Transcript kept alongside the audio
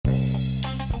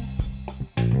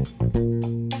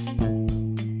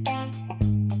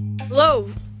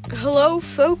Hello,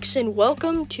 folks, and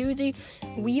welcome to the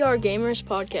We Are Gamers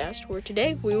podcast, where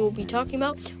today we will be talking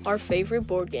about our favorite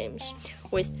board games.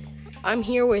 I'm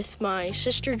here with my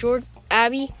sister,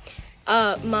 Abby,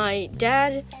 my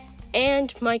dad,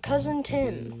 and my cousin,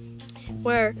 Tim,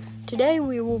 where today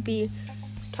we will be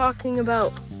talking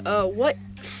about what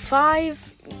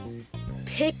 5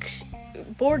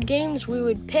 board games we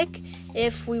would pick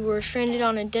if we were stranded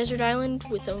on a desert island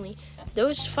with only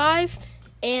those 5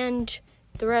 and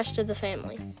the rest of the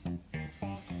family.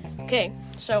 Okay,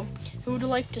 so who would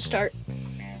like to start?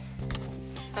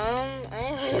 I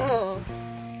don't know.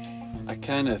 I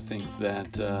kind of think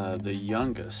that the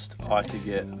youngest ought to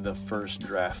get the first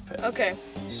draft pick. Okay.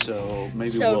 So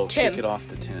maybe we'll Tim. kick it off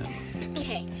to Tim.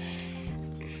 Okay.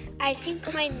 I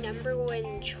think my number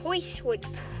one choice would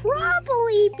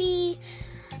probably be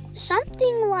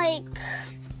something like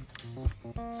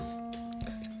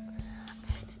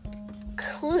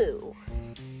Clue.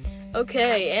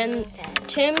 Okay, and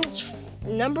Tim's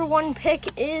number one pick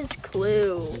is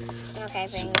Clue. Okay,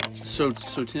 So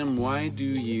Tim, why do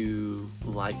you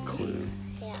like Clue?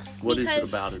 yeah. What is it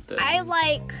about it that I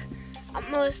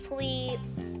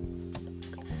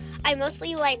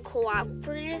mostly like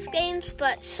cooperative games,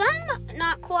 but some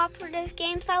not cooperative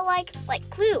games I like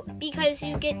Clue, because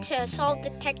you get to solve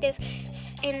detective,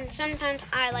 and sometimes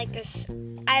I like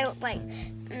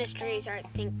mysteries.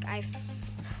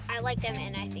 I like them,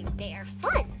 and I think they are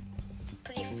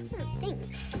pretty fun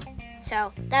things.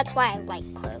 So that's why I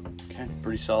like Clue. Okay,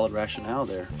 pretty solid rationale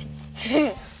there.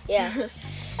 Yeah.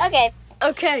 Okay.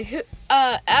 Okay,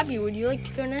 Abby, would you like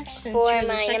to go next? Since For you're the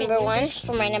my second number one. youngest?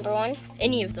 For my number one.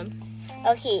 Any of them.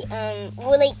 Okay.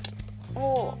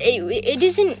 It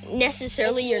isn't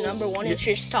necessarily your number one. It's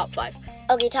just top 5.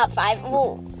 Okay, top 5.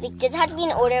 Well, does it have to be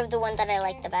in order of the one that I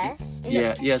like the best?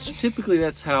 Yeah. So typically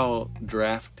that's how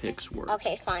draft picks work.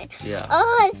 Okay, fine. Yeah.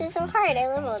 Oh, this is so hard. I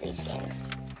love all these games.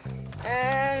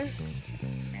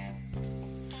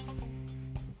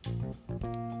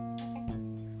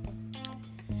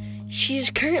 She's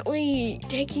currently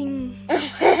taking I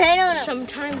don't know. some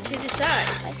time to decide.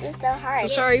 This is so hard. So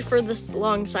sorry for the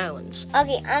long silence.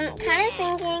 Okay, I'm kind of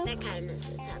thinking. That kind of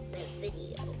messes up the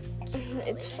video.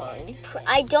 It's fine.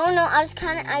 I don't know.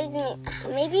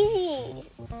 Maybe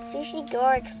Sushi Go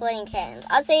or Exploding Kittens.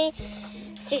 I'll say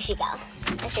Sushi Go.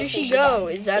 Sushi Go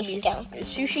is Sushi Abby's. Go.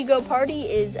 Sushi Go Party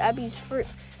is Abby's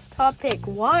top pick.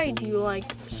 Why do you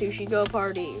like Sushi Go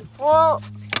Party? Well,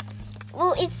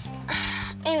 it's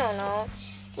I don't know,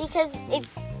 because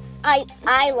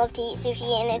I love to eat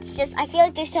sushi, and it's just I feel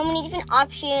like there's so many different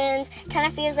options. Kind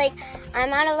of feels like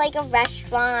I'm out of like a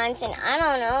restaurant, and I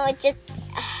don't know. It just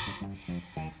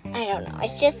I don't know.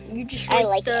 It's just You just I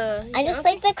like like it. I just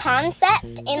like the concept,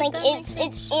 and like it's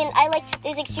and I like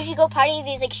there's like Sushi Go Party.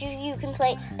 There's like sushi you can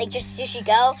play like just Sushi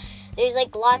Go. There's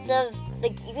like lots of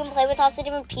like you can play with lots of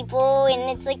different people,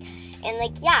 and it's like. And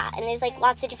and there's like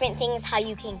lots of different things how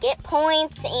you can get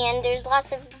points, and there's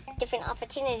lots of different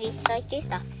opportunities to like do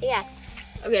stuff. So yeah.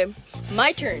 Okay,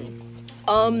 my turn.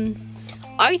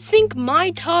 I think my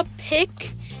top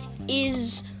pick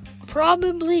is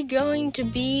probably going to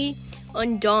be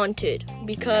Undaunted,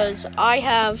 because I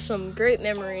have some great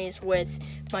memories with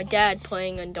my dad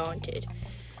playing Undaunted.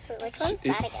 Which one's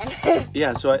that again?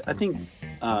 Yeah. So I think.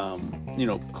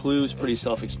 Clue's pretty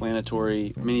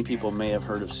self-explanatory. Many people may have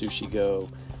heard of Sushi Go.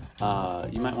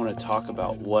 You might want to talk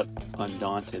about what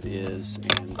Undaunted is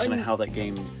and kind of how that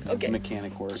game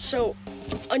mechanic works. So,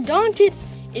 Undaunted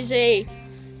is a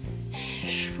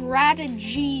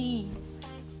strategy.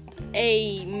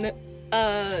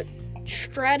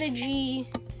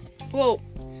 Well,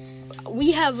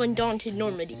 we have Undaunted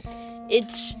Normandy.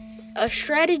 It's a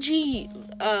strategy,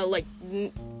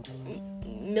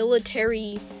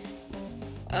 military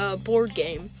board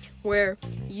game where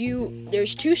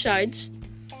there's 2 sides.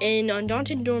 In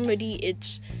Undaunted Normandy,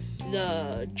 it's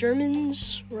the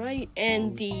Germans, right,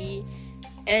 and the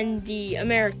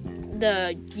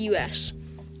US,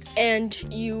 and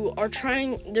you are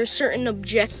there's certain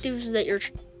objectives that you're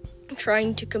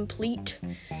trying to complete,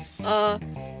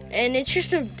 and it's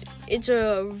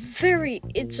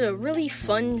a really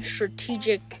fun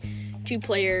strategic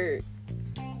 2-player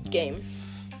game.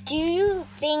 Do you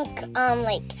think,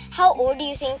 how old do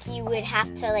you think you would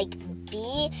have to,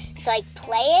 be to,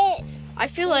 play it? I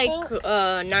feel like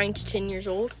 9 to 10 years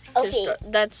old. Okay.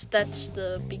 That's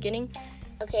the beginning.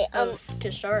 Okay.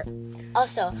 To start.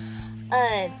 Also,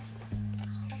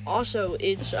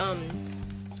 it's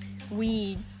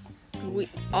we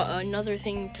another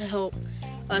thing to help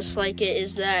us like it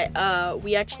is that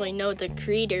we actually know the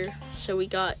creator, so we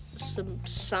got some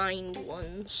signed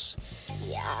ones.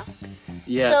 Yeah.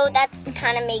 Yeah. So that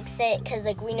kind of makes it, because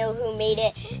like we know who made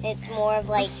it. It's more of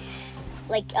like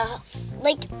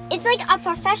it's like a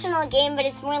professional game, but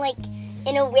it's more like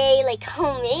in a way like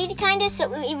homemade kind of.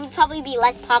 So it would probably be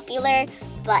less popular.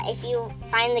 But if you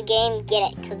find the game,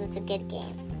 get it, because it's a good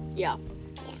game. Yeah.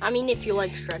 I mean, if you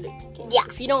like strategy games. Yeah.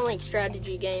 If you don't like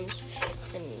strategy games,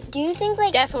 then Do you think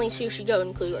like definitely Sushi Go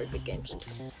and Clue are good games.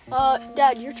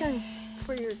 Dad, your turn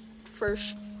for your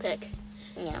first pick.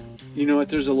 yeah? You know what?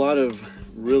 There's a lot of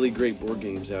really great board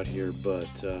games out here,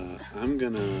 but I'm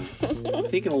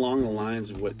thinking along the lines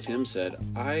of what Tim said.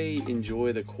 I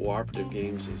enjoy the cooperative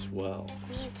games as well.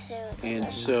 Me too. And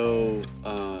so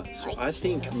I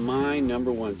think my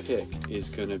number one pick is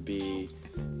going to be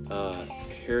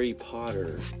Harry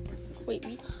Potter Wait,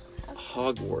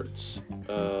 Hogwarts.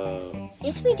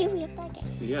 Yes, we do. We have that game.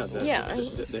 Yeah,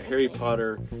 the Harry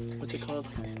Potter. What's it called?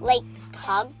 Like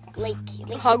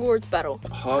Hogwarts Battle.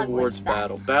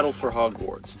 Hogwarts Battle for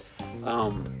Hogwarts.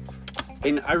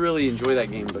 And I really enjoy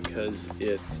that game because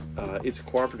it's a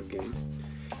cooperative game,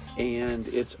 and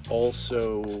it's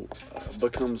also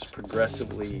becomes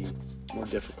progressively more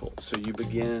difficult. So you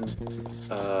begin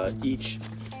each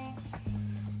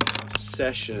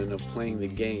session of playing the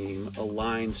game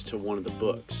aligns to one of the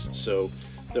books. So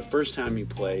the first time you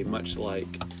play, much like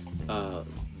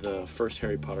the first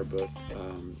Harry Potter book,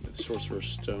 Sorcerer's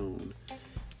Stone,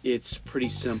 it's pretty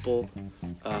simple.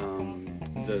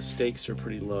 The stakes are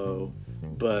pretty low,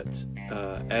 but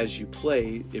as you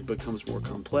play, it becomes more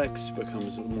complex,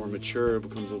 becomes more mature,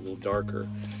 becomes a little darker.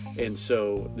 And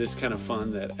so this kind of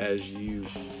fun that as you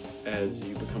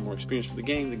become more experienced with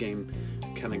the game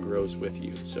kind of grows with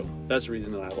you. So that's the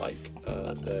reason that I like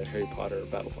the Harry Potter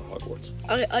Battle for Hogwarts.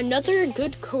 Another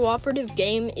good cooperative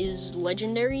game is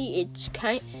Legendary.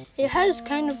 It has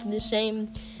kind of the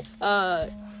same,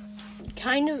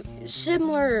 kind of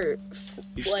similar.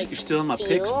 You're stealing my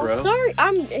picks, bro. Sorry,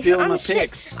 I'm stealing my sick.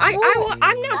 picks. I'm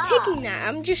not picking that.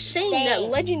 I'm just saying that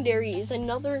Legendary is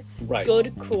another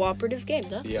good cooperative game.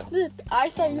 I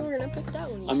thought you were gonna pick that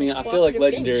one. I mean, I feel like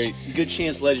Legendary. Good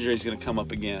chance Legendary is gonna come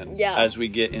up again. Yeah. As we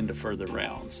get into further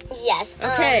rounds. Yes.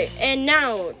 Okay, and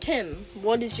now Tim,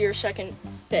 what is your second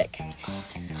pick? I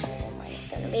don't know what mine is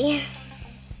gonna be.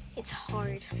 It's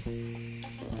hard.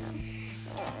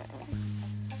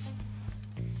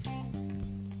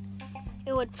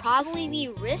 It would probably be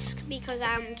Risk, because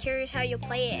I'm curious how you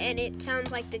play it, and it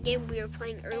sounds like the game we were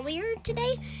playing earlier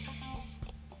today.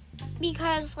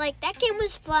 Because, like, that game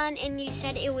was fun, and you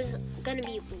said it was gonna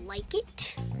be like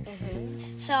it.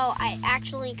 Mm-hmm. So I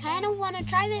actually kind of want to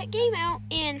try that game out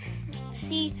and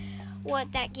see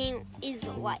what that game is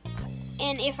like.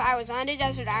 And if I was on a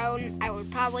desert island, I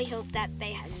would probably hope that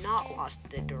they had not lost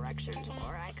the directions,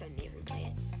 or I couldn't even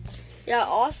play it. Yeah.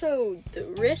 Also, the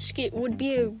Risk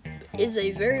is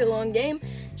a very long game,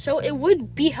 so it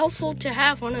would be helpful to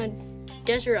have on a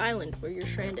desert island where you're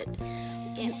stranded.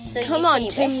 Yes. So Come on,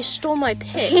 Tim, you stole my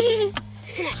pick.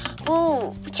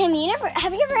 Ooh, Tim,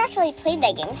 have you ever actually played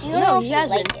that game? So you don't know No, if he you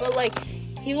hasn't, like but like,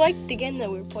 he liked the game that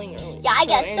we were playing earlier. Yeah, I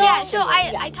guess so. Yeah, so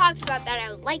I talked about that.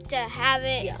 I would like to have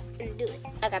it and do it.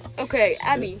 Okay,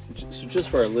 Abby, So just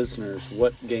for our listeners,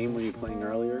 what game were you playing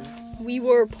earlier? we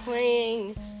were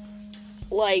playing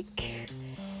like,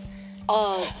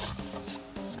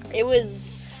 it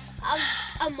was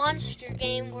A monster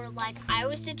game where, like, I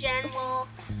was the general,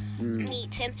 me,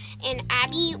 Tim, and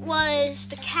Abby was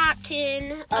the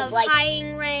captain of like-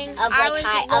 highing ranks. Of I like was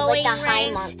high, of lowering like the high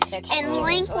ranks, monster. and type Link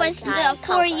games, or was high the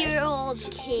 4-year-old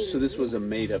king. So this was a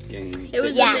made-up game. It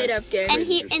was Yes. a made-up game.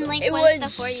 And Link It was the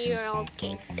was- 4-year-old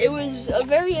king. It was a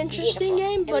very interesting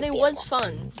game, but it was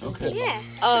fun. Okay.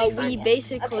 Yeah. We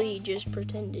basically just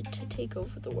pretended to take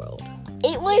over the world.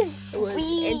 It was. It was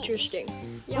we interesting.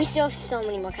 we still have so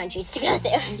many more countries to go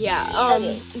there. Yeah.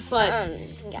 But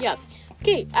yeah.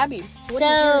 Okay, Abby, what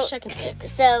is your second pick?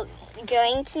 So,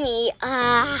 going to me,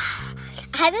 I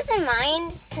had this in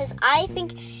mind because I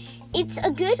think it's a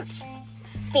good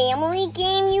family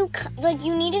game. You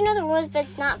need to know the rules, but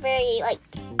it's not very, I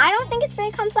don't think it's very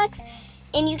complex.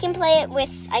 And you can play it with,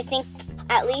 I think,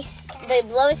 at least the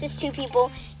lowest is 2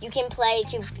 people. You can play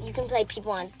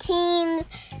people on teams,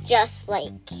 just stuff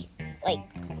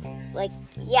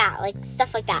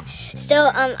like that.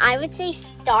 So I would say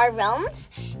Star Realms,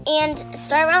 and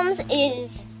Star Realms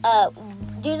is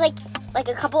there's like a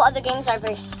couple other games that are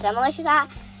very similar to that,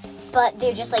 but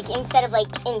they're just instead of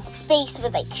in space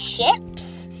with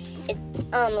ships, it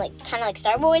kind of like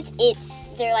Star Wars.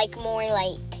 They're more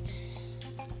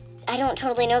I don't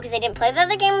totally know because I didn't play the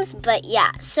other games, but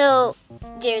yeah. So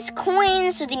there's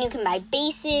coins, so then you can buy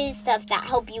bases, stuff that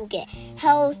help you get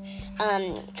health,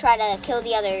 try to kill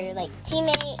the other, like,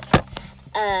 teammate.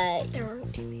 There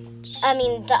aren't teammates. I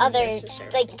mean, the other,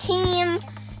 like, team.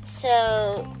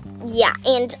 So, yeah,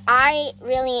 and I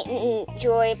really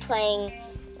enjoy playing,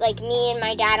 like, me and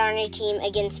my dad on a team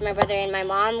against my brother and my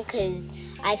mom, because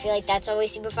I feel like that's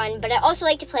always super fun. But I also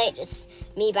like to play it just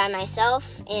me by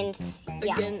myself, and,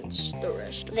 yeah. Against the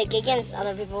rest of Like, against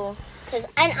other people.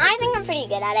 And I think I'm pretty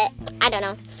good at it. I don't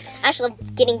know. I actually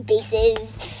love getting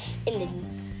bases and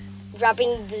then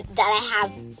rubbing that I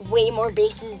have way more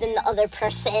bases than the other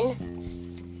person.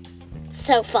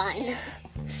 So fun.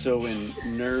 So in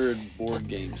nerd board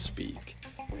game speak,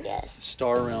 Yes.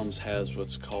 Star Realms has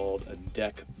what's called a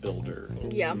deck builder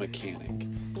mechanic.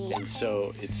 Yeah. And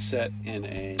so it's set in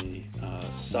a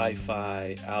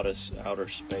sci-fi outer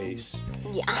space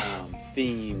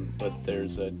theme, but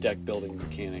there's a deck building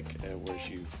mechanic where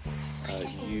you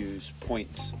use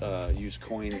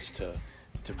coins to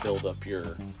build up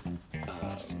your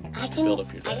I didn't know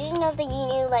that you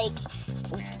knew like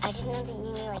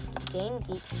Game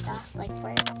Geek stuff, like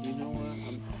words. You know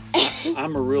what?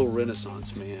 I'm a real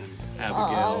Renaissance man,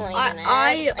 Abigail. Oh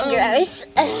my goodness.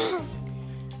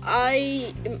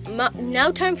 Gross.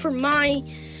 Now time for my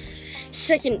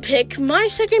second pick. My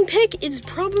second pick is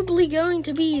probably going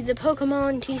to be the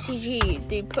Pokemon TCG.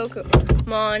 The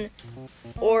Pokemon,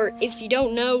 or if you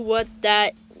don't know what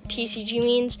that TCG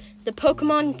means, the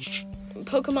Pokemon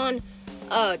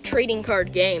trading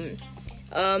card game.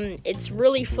 It's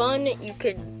really fun. You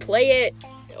could play it,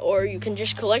 or you can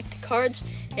just collect the cards.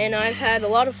 And I've had a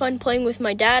lot of fun playing with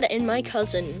my dad and my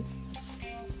cousin.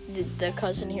 The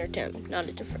cousin here, Tim, not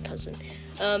a different cousin.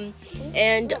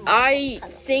 And I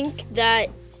think that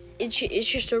it's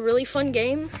just a really fun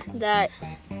game that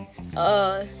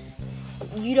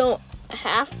you don't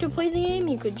have to play the game.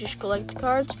 You could just collect the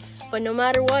cards. But no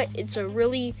matter what, it's a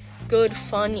really good,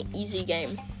 fun, easy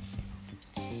game.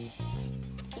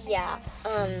 Yeah.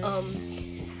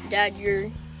 Dad,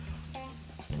 you're...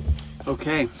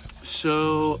 Okay,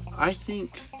 so I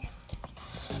think...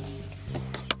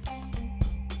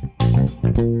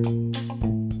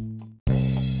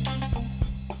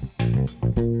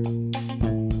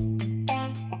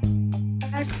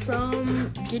 Back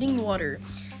from getting water.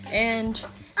 And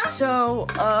so,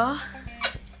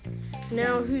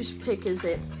 now whose pick is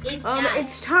it?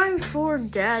 It's time for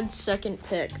Dad's second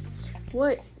pick.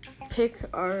 What pick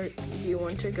do you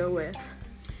want to go with?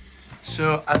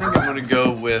 So I think I'm going to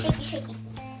go with... Shaky.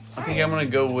 I think I'm going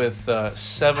to go with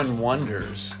Seven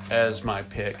Wonders as my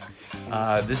pick.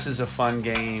 This is a fun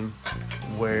game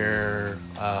where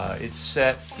it's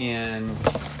set in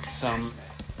some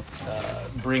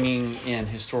bringing in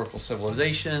historical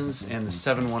civilizations and the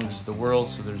Seven Wonders of the world.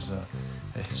 So there's a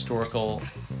historical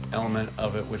element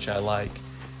of it, which I like.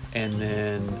 And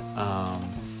then,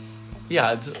 it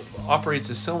operates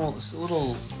a similar,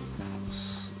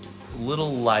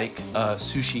 little like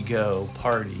Sushi Go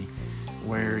party,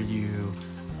 where you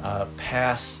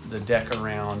pass the deck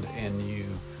around and you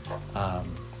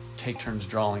take turns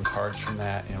drawing cards from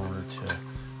that in order to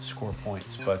score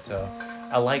points. But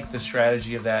I like the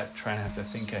strategy of that, trying to have to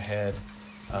think ahead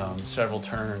several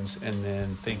turns and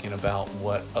then thinking about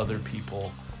what other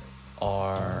people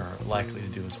are likely to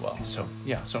do as well. So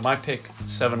my pick,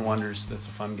 Seven Wonders. That's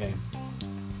a fun game.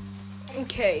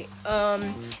 Okay,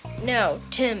 now,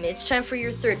 Tim, it's time for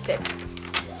your third pick.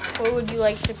 What would you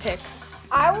like to pick?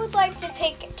 I would like to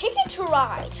pick Ticket to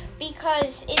Ride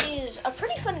because it is a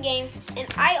pretty fun game, and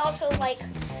I also like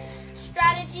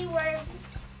strategy where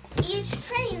each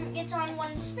train gets on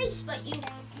one space, but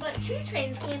two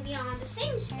trains can be on the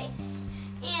same space,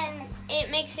 and it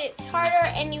makes it harder.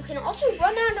 And you can also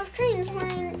run out of trains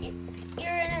when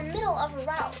you're in the middle of a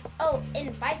route. Oh,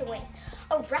 and by the way,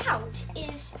 a route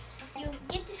is you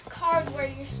get this card where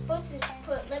you're supposed to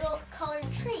put little colored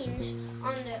trains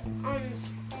on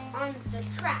the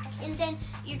track, and then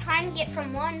you're trying to get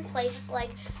from one place, like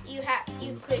you had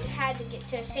to get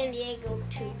to San Diego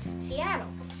to Seattle.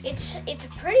 It's a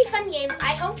pretty fun game.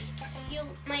 I hope you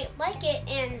might like it,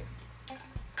 and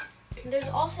there's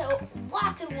also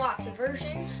lots and lots of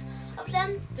versions of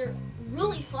them. They're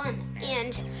really fun,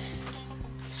 and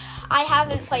I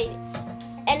haven't played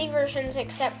any versions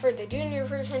except for the junior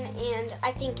version, and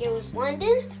I think it was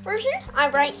London version.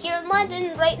 I'm right here in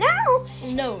London right now.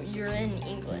 No, you're in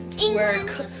England. England,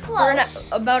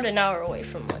 close. We're about an hour away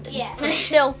from London. Yeah. But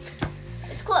still,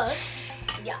 it's close.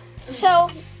 Yeah. So,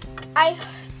 I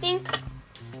think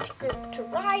Ticket to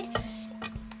Ride,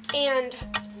 and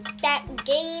that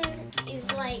game is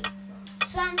like,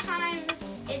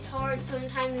 sometimes it's hard,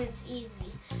 sometimes it's easy.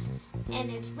 and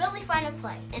it's really fun to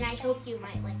play, and I hope you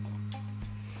might like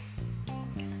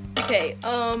it. Okay,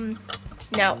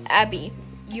 now Abby,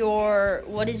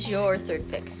 what is your third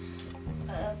pick?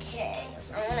 Okay,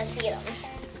 I want to see them.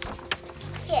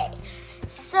 Okay,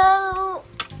 so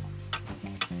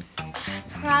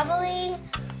probably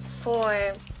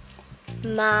for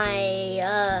my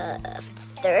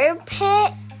third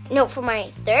pick. No, for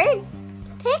my third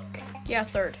pick. Yeah,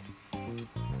 third.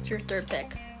 It's your third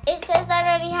pick. It says that I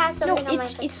already has something on my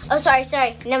pick. it's. Oh, sorry.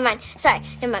 Never mind. Sorry.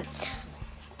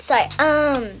 Sorry.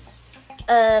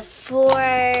 For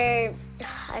I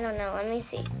don't know. Let me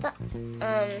see.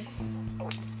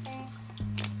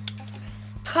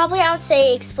 Probably I would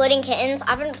say Exploding Kittens.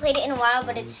 I haven't played it in a while,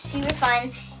 but it's super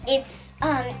fun. It's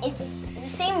the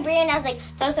same brand as like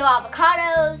Throw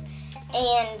Avocados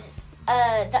and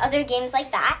the other games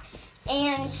like that.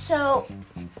 And so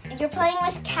you're playing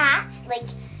with cat, like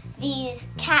these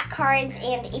cat cards,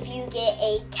 and if you get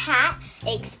a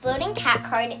exploding cat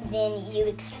card, then you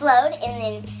explode, and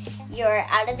then you're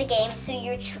out of the game. So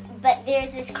but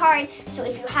there's this card, so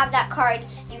if you have that card,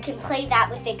 you can play that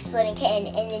with the exploding kitten,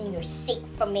 and then you're safe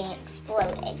from being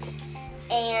exploded.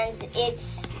 And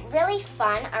it's really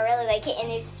fun. I really like it. And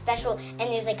there's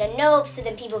like a nope, so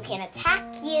then people can't attack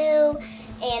you.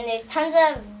 And there's tons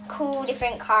of cool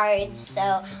different cards.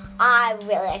 So I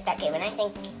really like that game, and I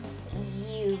think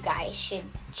you guys should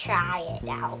try it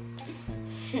out.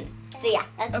 So yeah,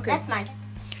 that's mine.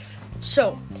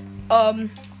 So,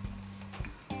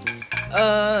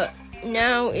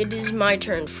 now it is my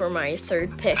turn for my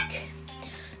third pick.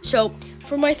 So,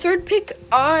 for my third pick,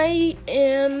 I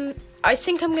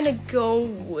think I'm gonna go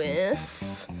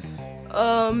with,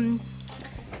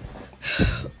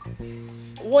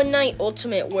 One Night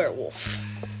Ultimate Werewolf.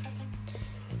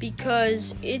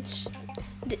 Because it's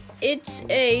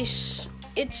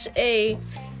a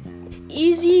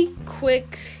easy,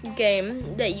 quick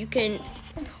game that you can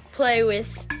play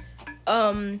with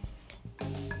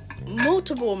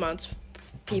multiple amounts of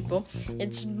people.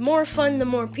 It's more fun the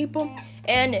more people,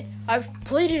 and I've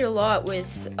played it a lot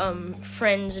with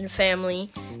friends and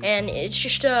family, and it's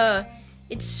just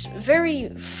it's very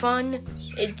fun.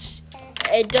 It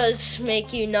does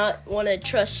make you not want to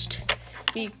trust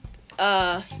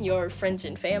your friends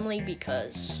and family,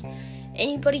 because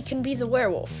anybody can be the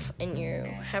werewolf, and you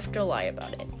have to lie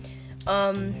about it.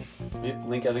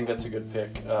 Link, I think that's a good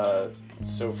pick.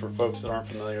 So for folks that aren't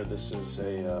familiar, this is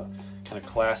a kind of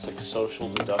classic social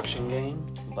deduction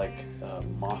game, like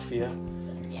Mafia,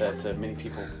 that many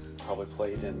people probably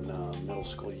played in middle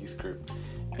school youth group.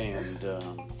 And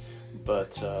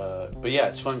but yeah,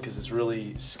 it's fun because it's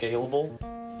really scalable.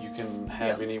 You can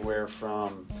have anywhere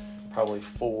from probably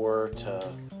 4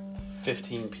 to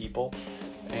 15 people.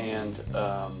 And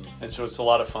so it's a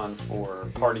lot of fun for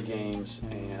party games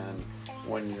and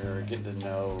when you're getting to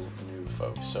know new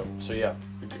folks. So yeah,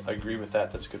 I agree with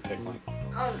that. That's a good pick, Link.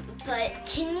 But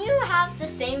can you have the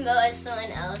same bow as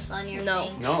someone else on your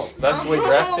thing? No, that's the way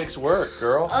draft picks work,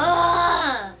 girl.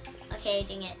 Okay,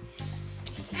 dang it.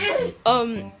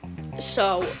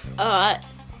 So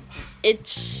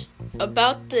it's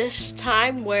about this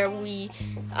time where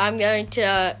I'm going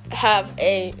to have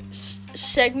a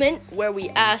segment where we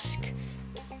ask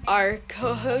our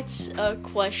co-hosts a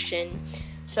question.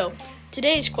 So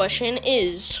today's question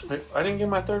is... Wait, I didn't get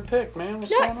my third pick, man.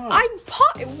 What's going on?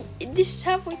 This is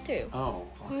halfway through. Oh,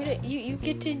 okay. You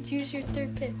get to use your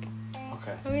third pick.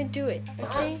 Okay. I'm gonna do it.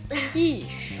 Okay.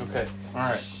 Yeesh. Okay. All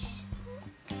right.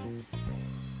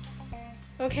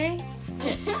 Okay.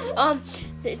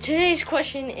 Today's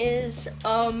question is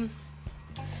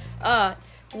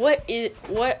what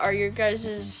are your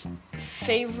guys'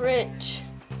 favorite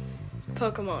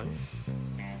Pokemon?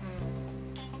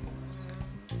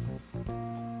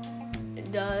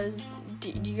 Do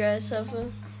you guys have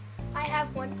a? I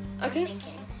have one. Okay.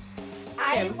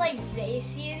 I like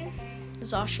Zacian.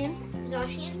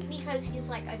 Zacian, because he's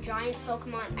like a giant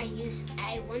Pokemon.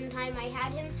 One time I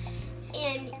had him,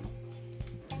 and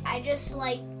I just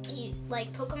like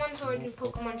Pokemon Sword and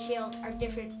Pokemon Shield are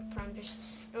different from just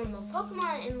normal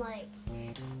Pokemon, and like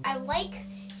I like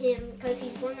him because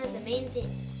he's one of the main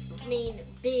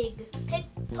big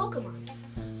Pokemon.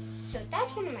 So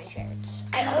that's one of my favorites.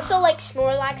 I also like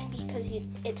Snorlax because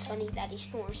it's funny that he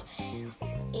snores,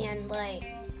 and like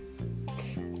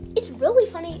it's really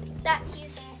funny that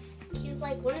he's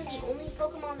like one of the only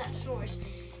Pokemon that snores,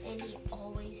 and he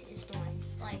always is snoring.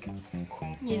 Like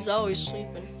he's always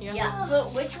sleeping. Yeah. Yeah,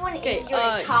 but which one is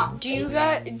your top? Do you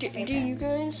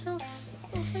guys have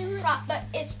a favorite? But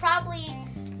it's probably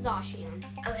Zacian.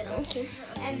 Okay.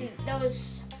 And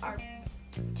those are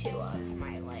two of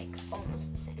my likes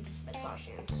almost the same, but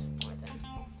Zacian's more than.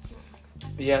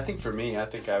 Yeah, I think for me, I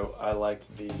like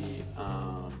the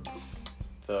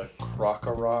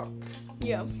Krokorok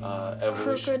Yeah.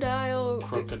 evolution.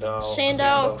 Crocodile,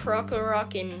 Sandile,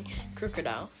 Krokorok, and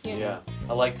Crocodile. Yeah,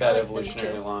 I like that I like them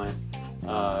evolutionary too. line.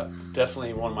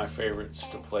 Definitely one of my favorites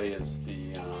to play is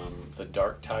the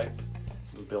dark type.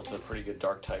 We built a pretty good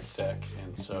dark type deck,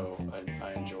 and so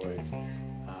I enjoy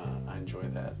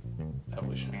that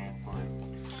evolutionary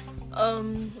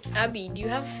line. Abby, do you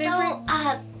have a favorite? So,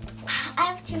 I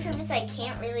have two favorites I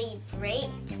can't really rate,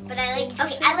 but I like.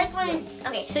 Okay, I like one.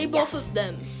 Okay, Say both of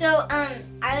them. So, I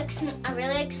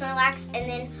really like Snorlax, and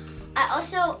then I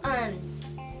also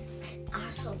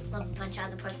love a bunch of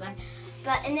other Pokemon.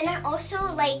 And then I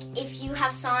also like, if you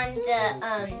have saw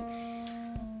the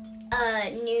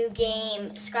new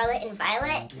game Scarlet and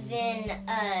Violet, then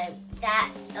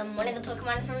one of the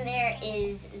Pokemon from there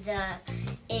is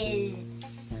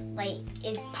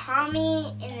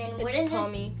Palmy, and then what is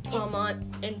Palmy, Palmont,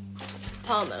 and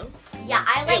Palmo. Yeah,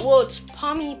 I like. It's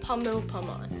Palmy, Palmo,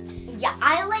 Palmont. Yeah,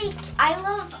 I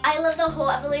love the whole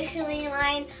evolutionary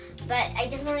line, but I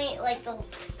definitely like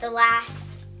the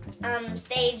last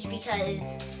stage because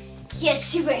he has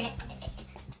super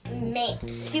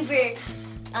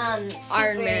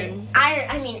Iron Man.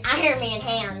 Iron Man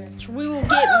hands. So we will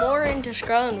get more into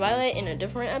Scarlet and Violet in a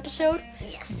different episode.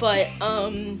 Yes. But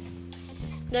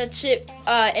that's it.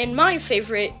 And my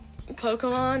favorite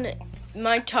Pokemon,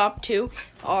 my top two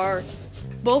are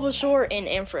Bulbasaur and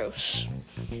Ampharos.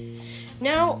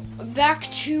 Now back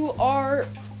to our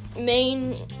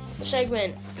main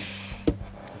segment.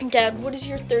 Dad, what is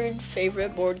your third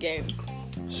favorite board game?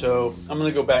 So I'm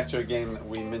going to go back to a game that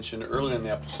we mentioned earlier in the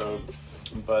episode,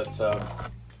 but I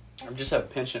just have a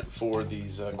penchant for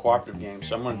these cooperative games,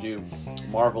 so I'm going to do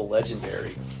Marvel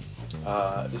Legendary.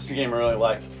 This is a game I really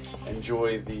like.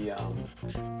 Enjoy the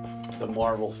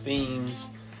Marvel themes,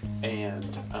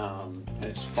 and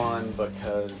it's fun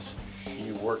because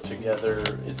you work together.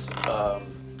 It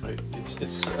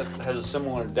has a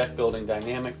similar deck building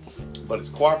dynamic, but it's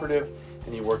cooperative,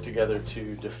 and you work together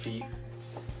to defeat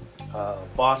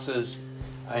bosses.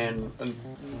 And an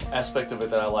aspect of it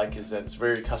that I like is that it's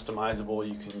very customizable.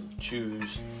 You can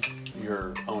choose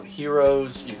your own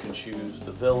heroes, you can choose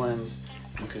the villains,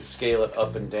 you can scale it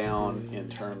up and down in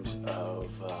terms of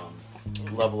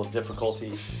level of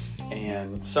difficulty,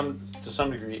 and to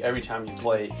some degree, every time you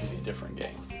play, it can be a different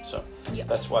game. So Yeah.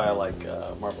 that's why I like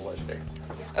Marvel Legendary.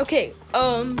 Okay,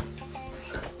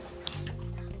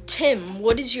 Tim,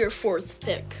 what is your fourth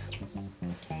pick?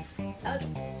 Okay.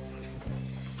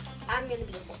 I'm gonna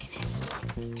be looking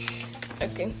at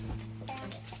it. Okay.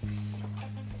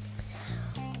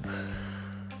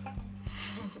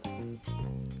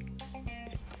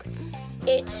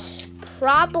 It's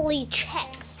probably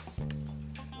chess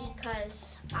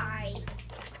because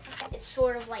it's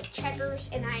sort of like checkers,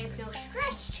 and I have no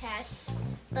stress chess,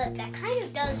 but that kind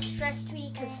of does stress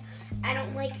me because I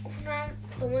don't like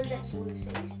the one that's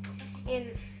losing.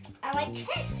 And I like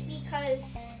chess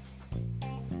because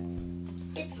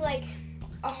it's like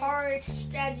a hard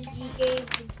strategy game.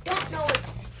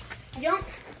 You don't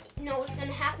know what's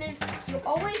gonna happen. You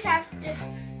always have to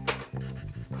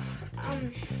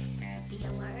Be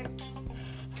alert.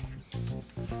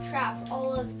 trap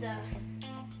all of the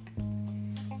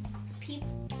people.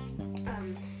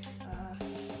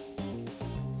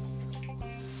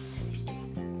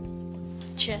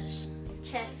 Chess.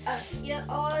 You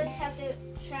always have to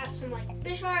trap some like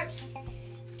bishops,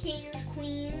 kings,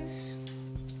 queens.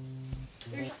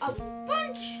 There's a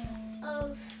bunch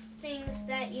of things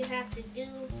that you have to do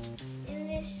in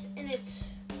this, and it's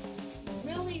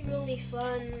really, really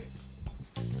fun.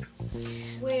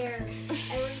 Where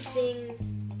everything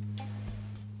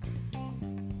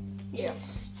Yeah.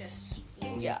 is just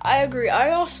Yeah, I agree.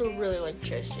 I also really like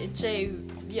chess. I agree.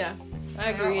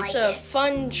 don't It's like a it.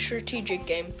 fun strategic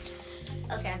game.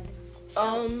 Okay.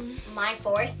 So my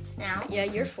fourth now. Yeah,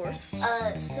 you're fourth.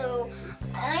 So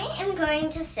I am going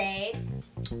to say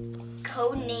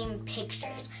Codename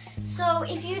Pictures. So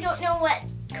if you don't know what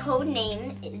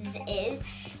Codename is,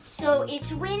 so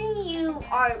it's when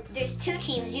there's two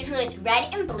teams, usually it's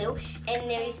red and blue, and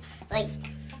there's like,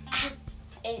 I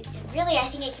think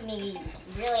it can be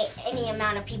really any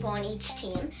amount of people on each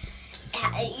team.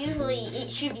 Usually it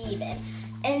should be even.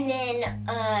 And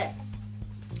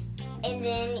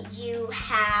then you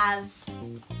have,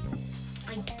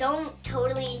 I don't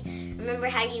totally remember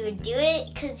how you would do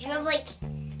it, because you have like,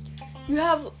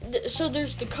 So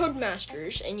there's the code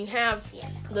masters, and you have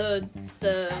yes, the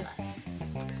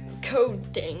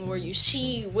code thing where you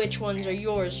see which ones are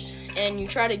yours, and you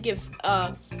try to give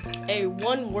a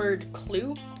one-word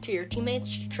clue to your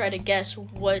teammates to try to guess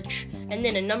which, and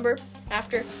then a number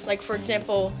after. Like, for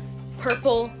example,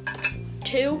 purple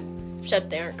 2, except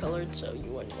they aren't colored, so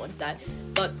you wouldn't want that.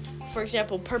 But, for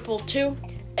example, purple 2,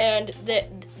 and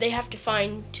they have to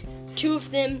find 2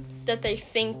 of them that they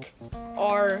think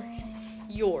are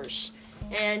yours.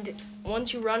 And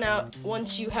once your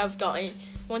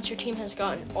team has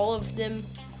gotten all of them,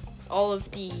 all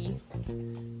of the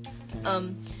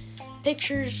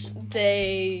pictures,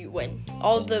 they win.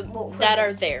 All that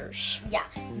are theirs. Yeah,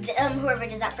 whoever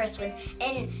does that first wins.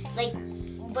 And like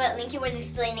what Linky was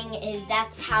explaining is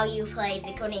that's how you play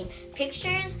the codename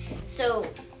Pictures. So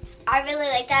I really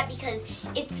like that because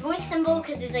it's more simple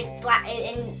because there's like black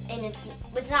and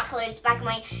it's not colored, it's black and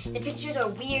white. The pictures are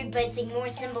weird, but it's like more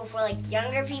simple for like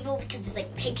younger people because it's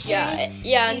like pictures. Yeah. So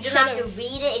you don't have to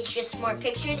read it. It's just more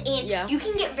pictures, and you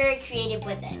can get very creative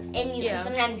with it, and you can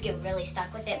sometimes get really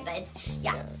stuck with it. But it's it's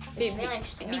really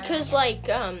interesting. Because like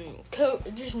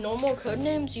just normal code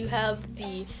names, you have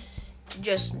the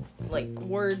just like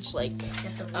words like you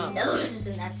have to read those,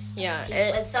 and that's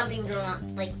but some people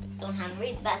don't know how to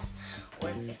read the best, or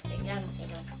if they're young, they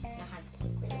don't know how to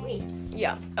really read.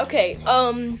 Yeah. Okay.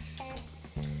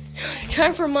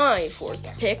 Time for my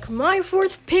 4th pick. My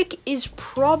 4th pick is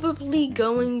probably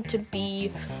going to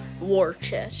be War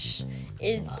Chess.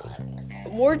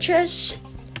 War Chess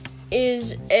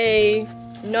is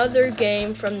another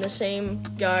game from the same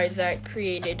guy that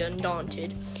created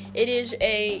Undaunted. It is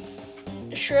a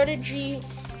strategy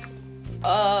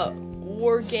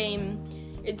war game.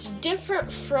 It's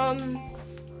different from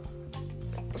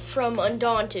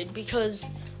Undaunted because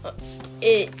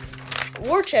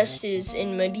War Chest is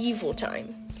in medieval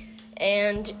time,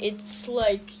 and it's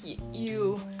like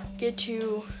you get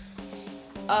to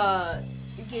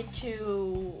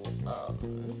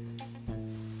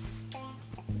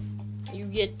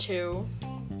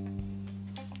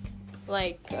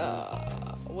like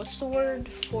what's the word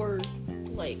for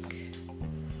like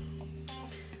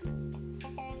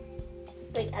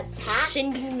attack?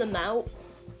 Sending them out.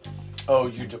 Oh,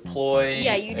 you deploy.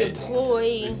 Yeah, you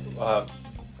deploy,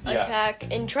 attack,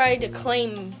 and try to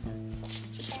claim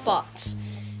spots,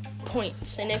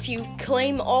 points. And if you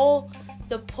claim all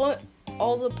the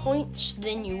points,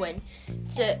 then you win.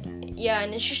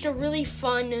 And it's just a really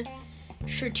fun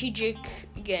strategic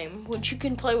game, which you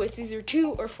can play with either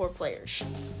 2 or 4 players.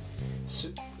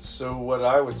 So what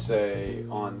I would say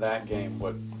on that game,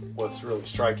 what's really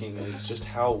striking is just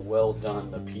how well done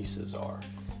the pieces are.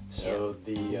 So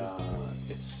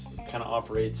it's kind of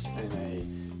operates in a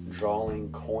drawing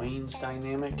coins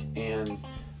dynamic,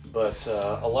 but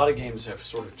a lot of games have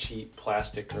sort of cheap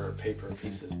plastic or paper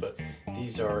pieces, but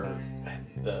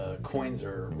the coins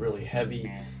are really heavy,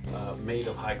 made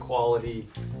of high quality,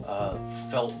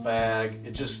 felt bag.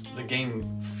 The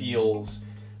game feels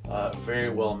very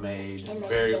well made,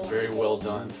 very well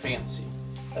done, fancy,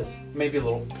 as maybe a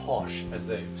little posh, as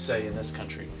they say in this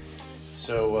country.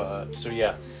 So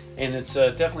yeah, and it's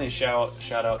definitely a shout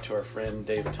out to our friend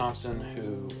David Thompson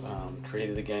who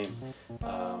created the game.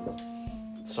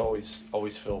 It's always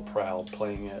feel proud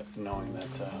playing it, knowing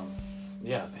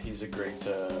that he's a great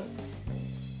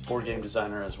board game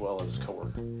designer as well as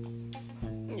coworker.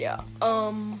 Yeah.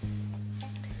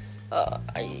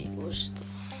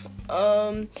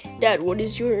 Dad, what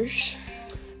is yours?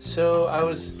 So I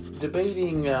was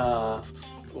debating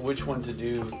which one to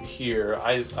do here.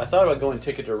 I thought about going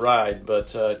Ticket to Ride,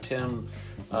 but Tim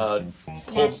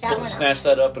snatched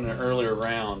that up in an earlier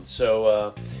round.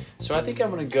 So I think I'm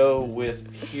going to go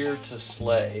with Here to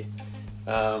Slay.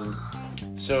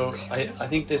 So I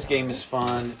think this game is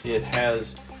fun. It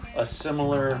has a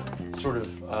similar sort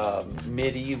of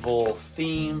medieval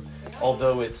theme,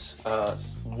 although it's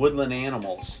woodland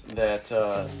animals, that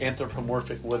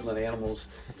anthropomorphic woodland animals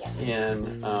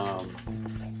in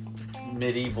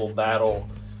medieval battle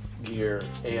gear,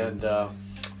 and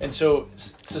so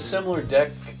it's a similar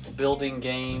deck building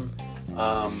game,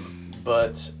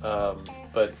 but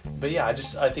yeah,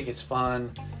 I think it's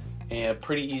fun and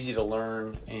pretty easy to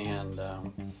learn, and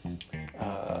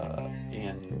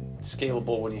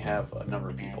scalable when you have a number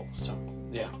of people. So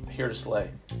yeah, Here to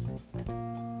Slay.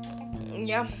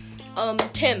 Yeah.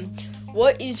 Tim,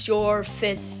 what is your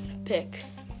 5th pick?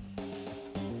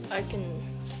 I can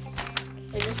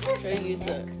show you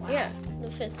the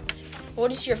 5th.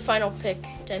 What is your final pick,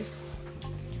 Tim?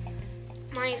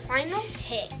 My final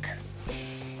pick,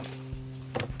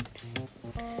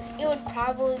 it would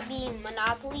probably be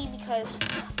Monopoly because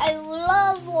I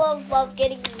love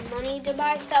getting money to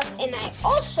buy stuff, and I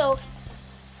also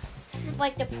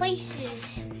like the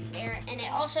places there, and it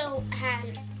also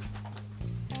has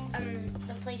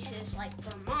the places like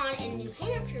Vermont and New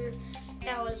Hampshire,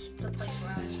 that was the place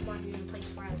where I was born and the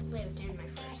place where I lived in my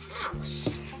first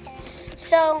house.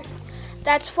 So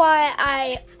that's why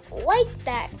I like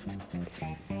that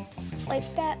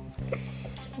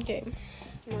game.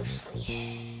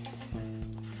 mostly.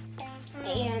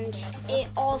 And it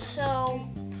also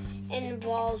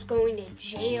involves going to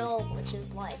jail, which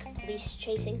is like police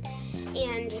chasing.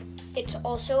 And it's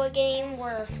also a game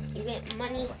where you get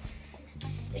money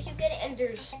if you get it, and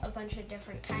there's a bunch of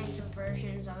different kinds of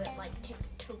versions of it, like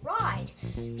Ticket to Ride,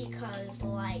 because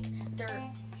like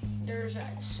there's a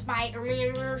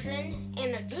Spider-Man version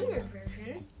and a Junior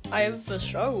version. I have a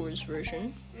Star Wars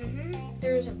version.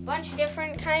 There's a bunch of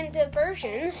different kinds of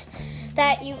versions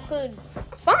that you could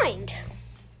find.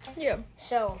 Yeah.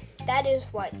 So that is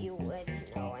what you would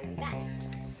know in that.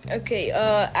 Okay,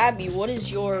 Abby, what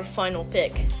is your final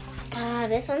pick?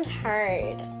 This one's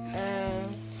hard.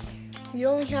 You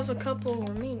only have a couple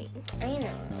remaining. I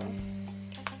know.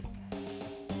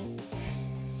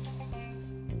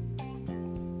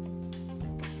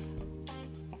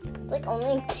 It's like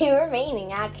only 2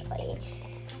 remaining, actually.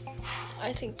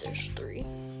 I think there's 3.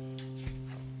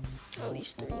 At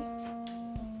least 3.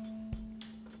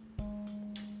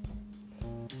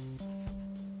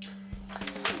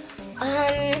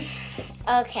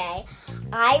 Okay.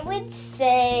 I would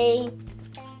say,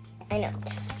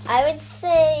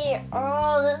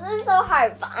 oh, this is so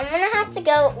hard, but I'm gonna have to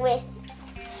go with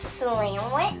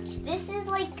Slamwich. This is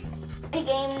like a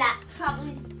game that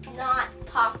probably is not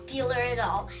popular at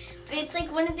all, but it's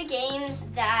like one of the games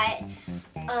that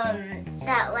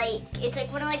it's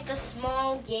like one of like the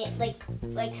small game,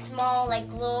 like small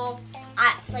little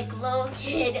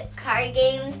kid card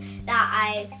games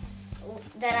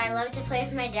that I love to play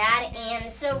with my dad.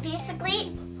 And so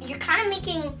basically, you're kind of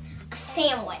making a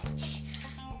sandwich,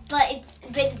 but it's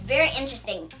very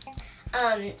interesting.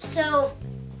 So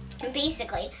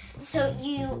basically,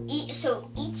 usually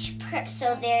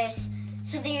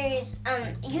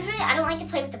I don't like to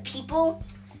play with the people,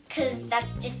 because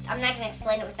I'm not going to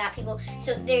explain it without people.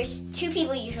 So there's 2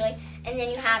 people usually, and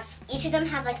then each of them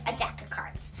have like a deck of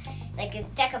cards, like a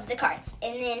deck of the cards.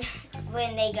 And then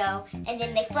when they go, and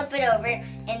then they flip it over,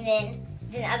 and then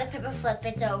the other people flip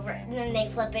it over, and then they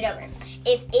flip it over.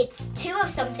 If it's 2 of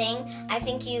something, I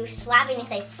think you slap and you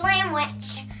say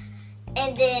Slamwich.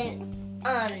 And then,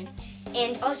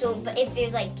 and also, but if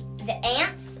there's like the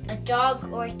ants, a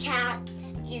dog or a cat,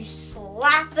 you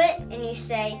slap it and you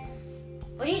say,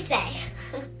 what do you say?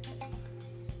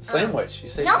 Sandwich. You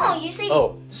say no, sandwich. you say.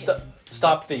 Oh,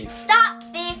 stop thief. Stop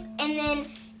thief, and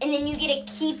then you get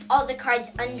to keep all the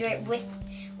cards under it with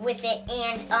it,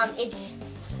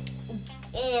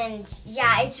 and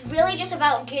it's really just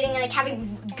about getting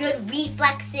having good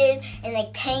reflexes and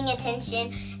like paying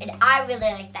attention, and I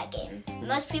really like that game.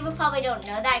 Most people probably don't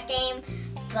know that game,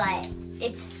 but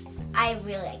I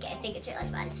really like it. I think it's really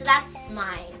fun. So that's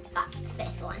my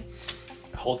 5th one.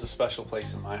 Holds a special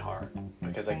place in my heart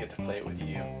because I get to play it with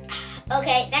you.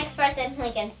 Okay, next person,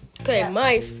 Lincoln. Okay, Yeah.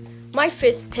 my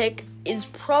 5th pick is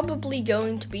probably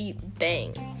going to be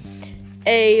Bang.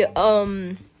 It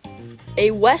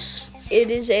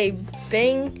is a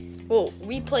Bang. Well,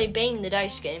 we play Bang the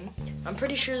dice game. I'm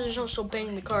pretty sure there's also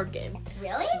Bang the card game.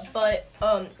 Really? But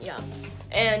yeah,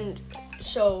 and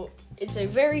so it's a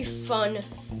very fun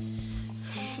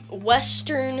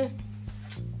Western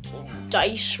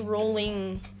dice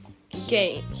rolling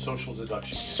game. Social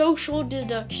deduction. Social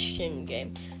deduction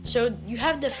game. So you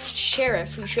have the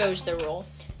sheriff who shows their role,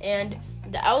 and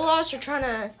the outlaws are trying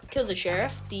to kill the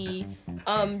sheriff. The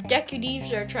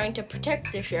deputies are trying to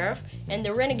protect the sheriff, and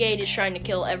the renegade is trying to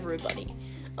kill everybody.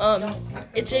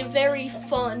 It's a very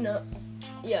fun.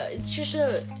 It's just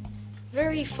a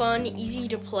very fun, easy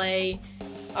to play,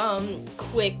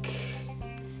 quick,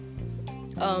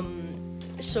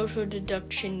 social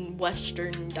deduction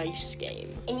Western dice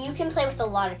game. And you can play with a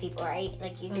lot of people, right?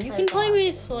 Like You can play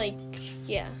with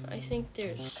I think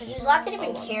there's. Because there's lots of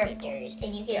different a lot of characters,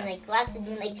 and you can you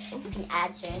can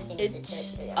add certain things.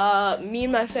 It's me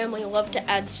and my family love to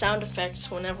add sound effects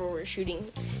whenever we're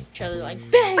shooting each other, like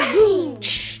bang, boom,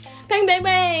 bang, bang,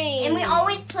 bang. And we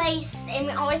always play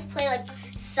like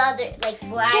southern, like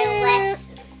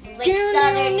wireless, like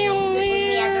southern music when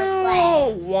we ever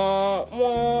play. Wah,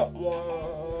 wah, wah.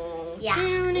 Yeah,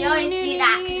 we always do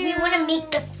that because we want to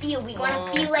make the feel. We want to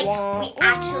feel like we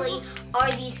actually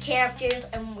are these characters,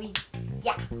 and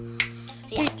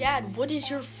Hey, Dad, what is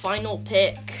your final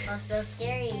pick? Oh, so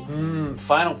scary.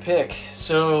 Final pick.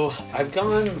 So I've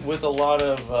gone with a lot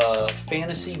of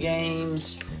fantasy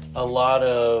games, a lot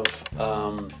of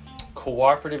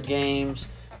cooperative games,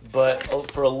 But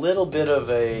for a little bit of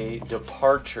a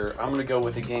departure, I'm going to go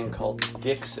with a game called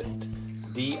Dixit.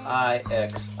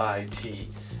 Dixit.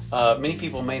 Many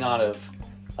people may not have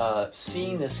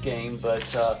seen this game, but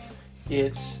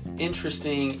it's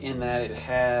interesting in that it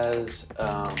has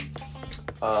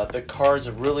the cards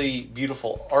of really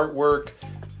beautiful artwork,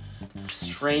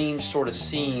 strange sort of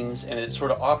scenes, and it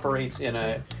sort of operates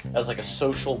as like a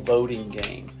social voting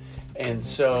game. And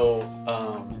so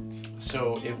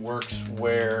it works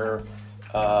where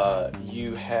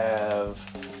you have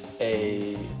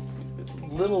a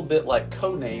little bit like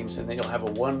Codenames, and then you'll have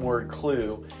a one-word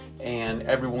clue, and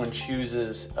everyone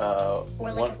chooses or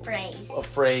like a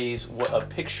phrase, a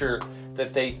picture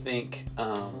that they think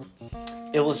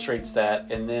illustrates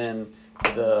that, and then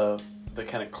the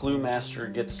kind of clue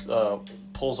master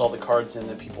pulls all the cards in,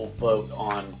 and people vote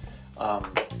on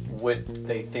what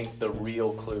they think the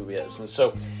real clue is. And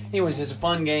so, anyways, it's a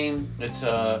fun game. It's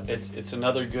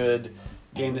another good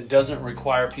game that doesn't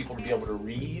require people to be able to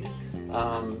read,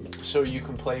 so you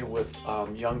can play with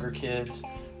younger kids.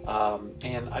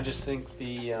 And I just think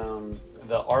the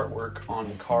artwork on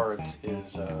the cards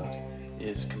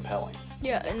is compelling.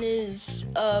 Yeah, and is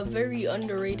very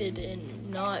underrated and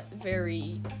not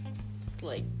very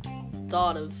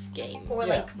thought of game. Or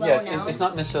it's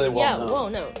not necessarily well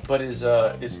known. But it's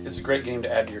a great game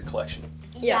to add to your collection.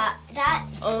 Yeah, that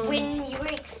when you were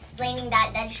explaining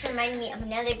that just reminded me of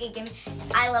another good game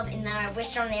I love, and that I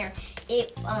wished on there.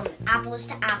 Apples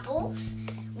to Apples.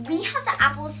 We have the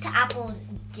Apples to Apples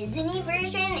Disney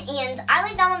version, and I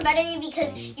like that one better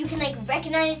because you can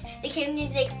recognize the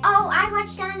characters, oh, I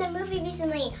watched that in a movie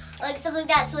recently, stuff like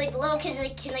that. So the little kids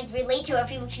can relate to it.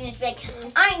 People can just be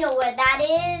I know what that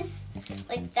is,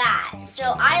 like that.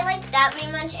 So I like that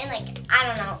very much, and I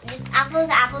don't know, just Apples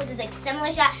to Apples is similar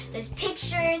to that. There's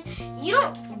pictures. You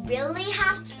don't really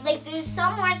have to there's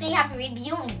some words that you have to read, but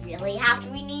you don't really have to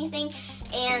read anything.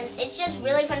 And it's just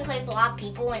really fun to play with a lot of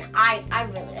people, and I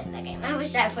really like that game. I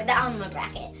wish I put that on my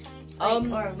bracket, or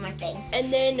my thing.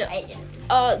 And then I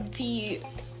didn't.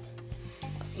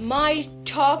 My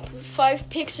top 5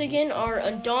 picks again are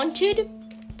Undaunted,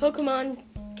 Pokemon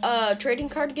trading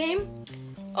card game,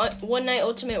 One Night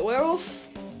Ultimate Werewolf,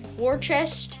 War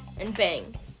Chest, and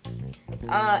Bang.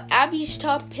 Abby's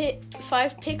top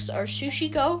 5 picks are Sushi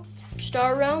Go,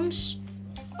 Star Realms,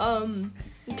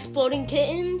 Exploding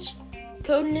Kittens,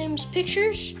 Codenames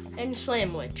Pictures, and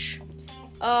Slamwich.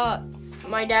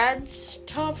 My dad's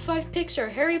top 5 picks are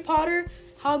Harry Potter,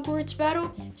 Hogwarts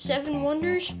Battle, Seven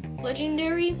Wonders,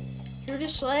 Legendary, Here to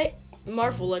Slay,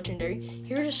 Marvel Legendary,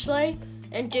 Here to Slay,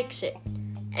 and Dixit.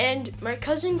 And my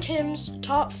cousin Tim's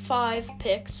top 5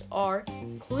 picks are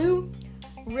Clue,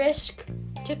 Risk,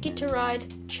 Ticket to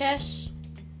Ride, Chess,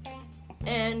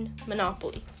 and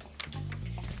Monopoly.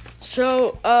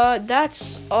 So,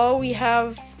 that's all we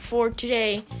have for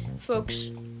today,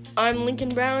 folks. I'm Lincoln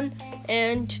Brown,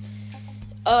 and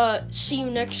see you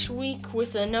next week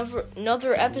with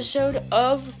another episode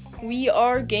of We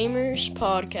Are Gamers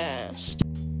Podcast.